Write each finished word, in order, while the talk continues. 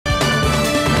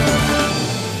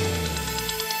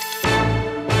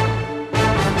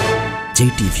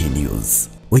JTV news,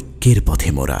 ঐক্যের পথে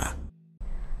মোরা।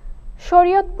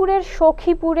 শরীয়তপুরের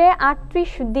সখীপুরে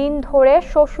 ৩৮ দিন ধরে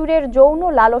শ্বশুরের যৌন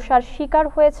লালসার শিকার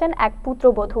হয়েছেন এক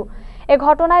পুত্রবধূ। এ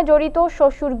ঘটনায় জড়িত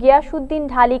শ্বশুর গিয়াসউদ্দিন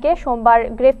ঢালিকে সোমবার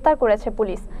গ্রেফতার করেছে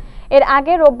পুলিশ। এর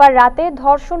আগে রোববার রাতে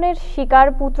ধর্ষণের শিকার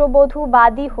পুত্রবধূ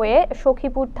বাদী হয়ে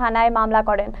সখীপুর থানায় মামলা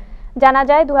করেন। জানা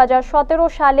যায় ২০১৭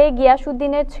 সালে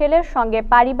গিয়াসউদ্দিনের ছেলের সঙ্গে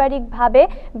পারিবারিকভাবে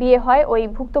বিয়ে হয় ওই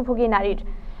ভুক্তভোগী নারীর।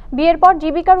 বিয়ের পর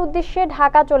জীবিকার উদ্দেশ্যে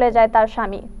ঢাকা চলে যায় তার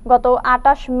স্বামী। গত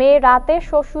 ২৮ মে রাতে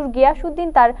শ্বশুর গিয়াসউদ্দিন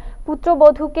তার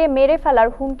পুত্রবধূকে মেরে ফেলার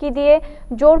হুমকি দিয়ে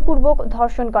জোরপূর্বক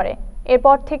ধর্ষণ করে।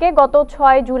 এরপর থেকে গত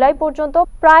 ৬ জুলাই পর্যন্ত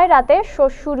প্রায় রাতে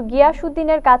শ্বশুর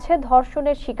গিয়াসউদ্দিনের কাছে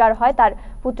ধর্ষণের শিকার হয় তার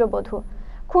পুত্রবধূ।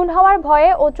 খুন হওয়ার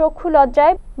ভয়ে ও চক্ষু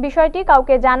লজ্জায় বিষয়টি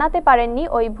কাউকে জানাতে পারেননি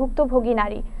ওই ভুক্তভোগী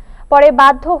নারী। পরে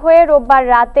বাধ্য হয়ে রোববার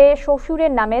রাতে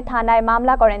শ্বশুরের নামে থানায়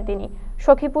মামলা করেন তিনি।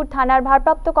 সখীপুর থানার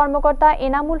ভারপ্রাপ্ত কর্মকর্তা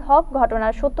এনামুল হক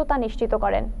ঘটনার সত্যতা নিশ্চিত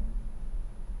করেন।